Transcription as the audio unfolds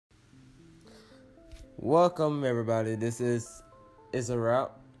Welcome everybody. This is a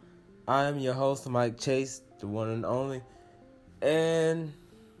Wrap. I am your host, Mike Chase, the one and only. And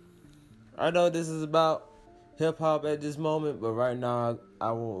I know this is about hip hop at this moment, but right now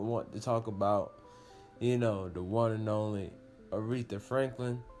I want to talk about, the one and only Aretha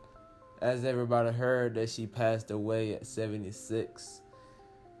Franklin. As everybody heard that she passed away at 76.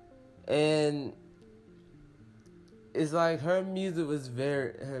 And it's like her music was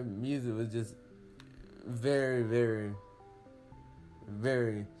just very, very,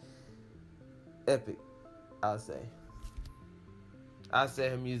 very epic, I'll say. I say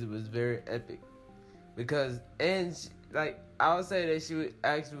her music was very epic because, I would say that she was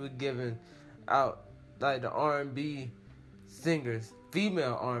actually giving out like the R&B singers,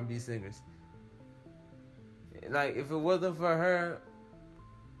 female R&B singers. Like if it wasn't for her,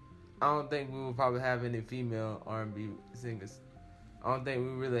 I don't think we would probably have any female R&B singers. I don't think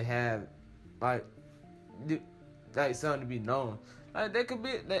we really have like something to be known. Like there could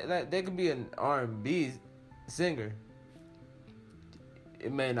be an R&B singer.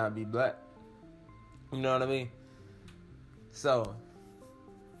 It may not be black. You know what I mean? So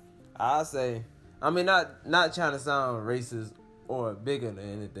I say, not trying to sound racist or bigot or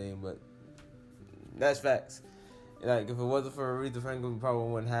anything, but that's facts. Like if it wasn't for Aretha Franklin, we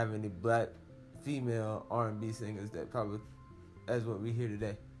probably wouldn't have any black female R&B singers that probably as what we hear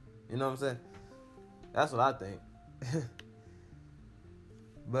today. You know what I'm saying? That's what I think.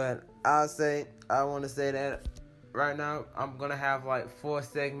 But I want to say that right now I'm going to have like 4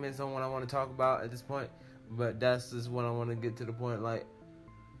 segments on what I want to talk about at this point. But that's just what I want to get to the point. Like,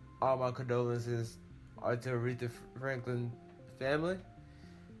 all my condolences are to Aretha Franklin family.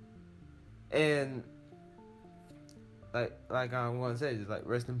 And like I'm going to say, just like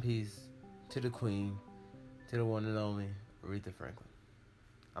rest in peace to the queen, to the one and only Aretha Franklin.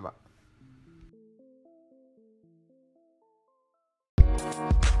 I'm out.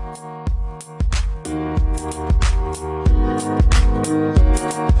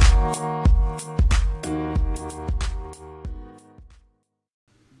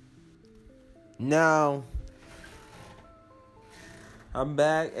 Now, I'm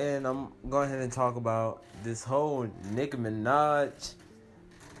back and I'm going ahead and talk about this whole Nicki Minaj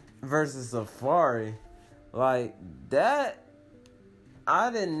versus Safari. Like, that,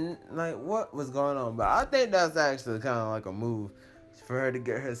 I didn't, what was going on? But I think that's actually kind of like a move for her to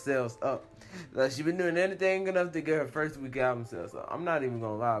get her sales up. Like, she been doing anything enough to get her first week album sales up. I'm not even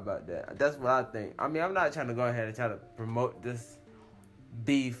going to lie about that. That's what I think. I'm not trying to go ahead and try to promote this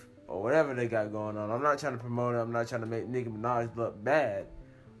beef or whatever they got going on. I'm not trying to promote it. I'm not trying to make Nicki Minaj look bad.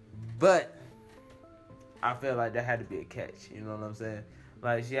 But I feel like that had to be a catch. You know what I'm saying?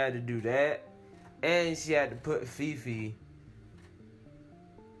 Like, she had to do that. And she had to put Fifi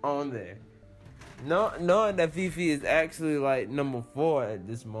on there. Knowing that Fifi is actually like number 4 at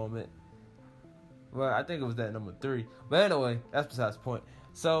this moment. Well, I think it was that number 3. But anyway, that's besides the point.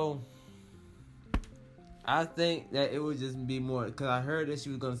 So I think that it would just be more, because I heard that she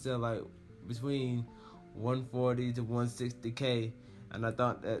was going to sell like between 140 to 160K, and I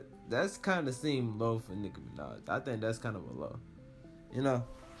thought that's kind of seemed low for Nicki Minaj. I think that's kind of a low,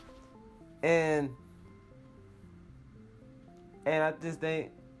 and I just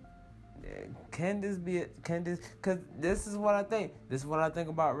think, because this is what I think. This is what I think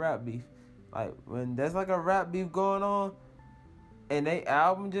about rap beef. Like, when there's like a rap beef going on, and they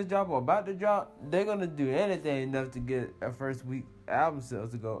album just dropped or about to drop, they're going to do anything enough to get a first week album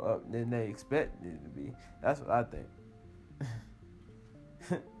sales to go up than they expect it to be. That's what I think.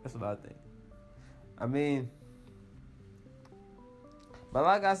 That's what I think. But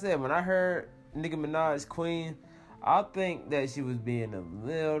like I said, when I heard Nicki Minaj Queen, I think that she was being a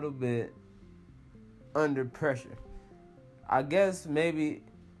little bit under pressure. I guess maybe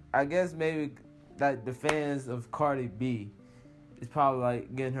like the fans of Cardi B, it's probably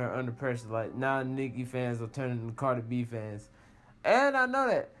like getting her under pressure. Like, now Nicki fans are turning into Cardi B fans. And I know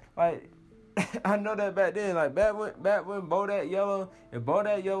that. Like, I know that back then. Like, back when Bodak Yellow, if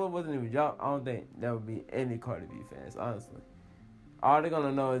Bodak Yellow wasn't even dropped, I don't think there would be any Cardi B fans, honestly. All they're going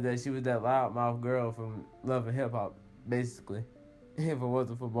to know is that she was that loudmouth girl from Love and Hip Hop, basically. If it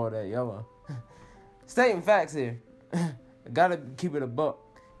wasn't for Bodak Yellow. Stating facts here. Gotta keep it a buck,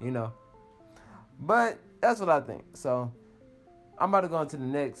 But that's what I think. So I'm about to go on to the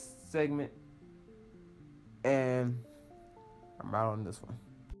next segment, and I'm out on this one.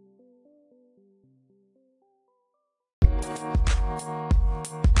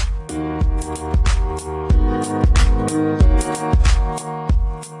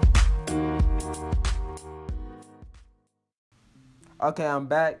 Okay, I'm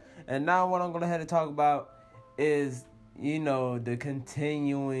back, And now what I'm gonna have to talk about is, the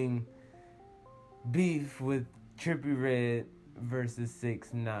continuing beef with Trippie Redd versus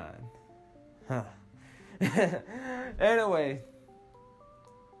 6ix9ine. Huh. Anyway,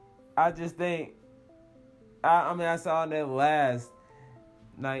 I just think, I saw that last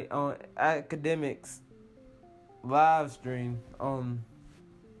night on Akademiks live stream on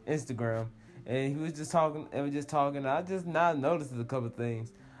Instagram, and he was just talking. I just now noticed a couple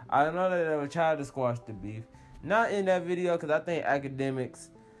things. I know that they were trying to squash the beef, not in that video, because I think Akademiks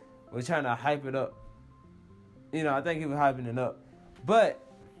was trying to hype it up. I think he was hyping it up, but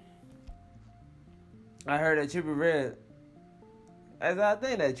I heard that Trippie Redd.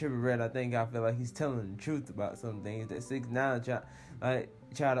 I feel like he's telling the truth about some things that 6ix9ine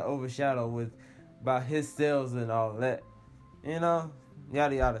try to overshadow with about his sales and all that. Yada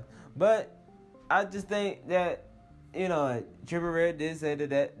yada. But I just think that, Trippie Redd did say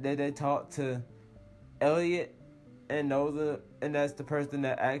that they talked to Elliot, and that's the person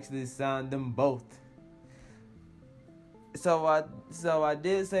that actually signed them both. So I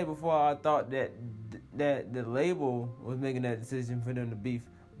did say before, I thought that the label was making that decision for them to beef,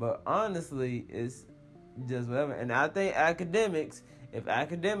 but honestly, it's just whatever. And I think if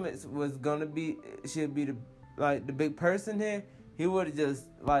Akademiks was gonna should be the big person here, he would have just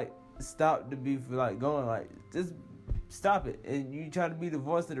stopped the beef going, just stop it. And you try to be the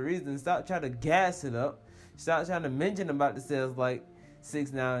voice of the reason. Stop trying to gas it up. Stop trying to mention about the sales like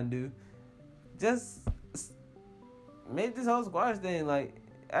 6ix9ine do. Just make this whole squash thing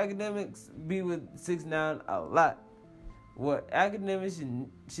Akademiks be with 6ix9ine a lot. What Akademiks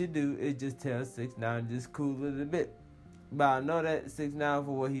should do is just tell 6ix9ine just cool it a bit. But I know that 6ix9ine,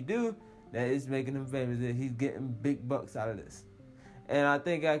 for what he do, that is making him famous, that he's getting big bucks out of this. And I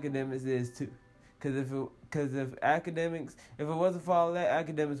think Akademiks is too. Because if it wasn't for all that,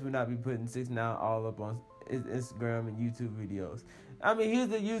 Akademiks would not be putting 6ix9ine all up on his Instagram and YouTube videos.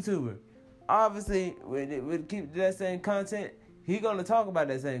 He's a YouTuber. Obviously, with keep that same content, he gonna talk about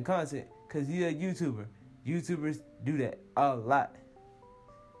that same content because he's a YouTuber. YouTubers do that a lot.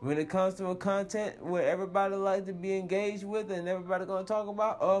 When it comes to a content where everybody likes to be engaged with and everybody gonna talk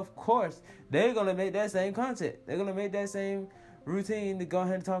about, of course, they're gonna make that same content. They're gonna make that same routine to go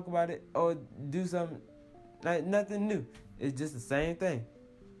ahead and talk about it or do something nothing new. It's just the same thing.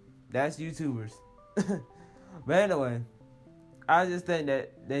 That's YouTubers. But anyway, I just think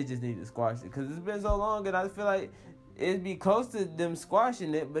that they just need to squash it because it's been so long, and I feel like it'd be close to them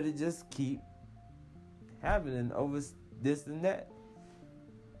squashing it, but it just keep happening over this and that.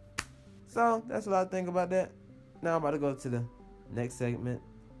 So that's what I think about that. Now I'm about to go to the next segment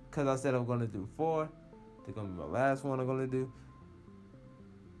because I said I'm going to do 4. They're going to be my last one I'm going to do.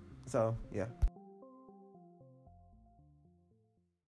 So, yeah.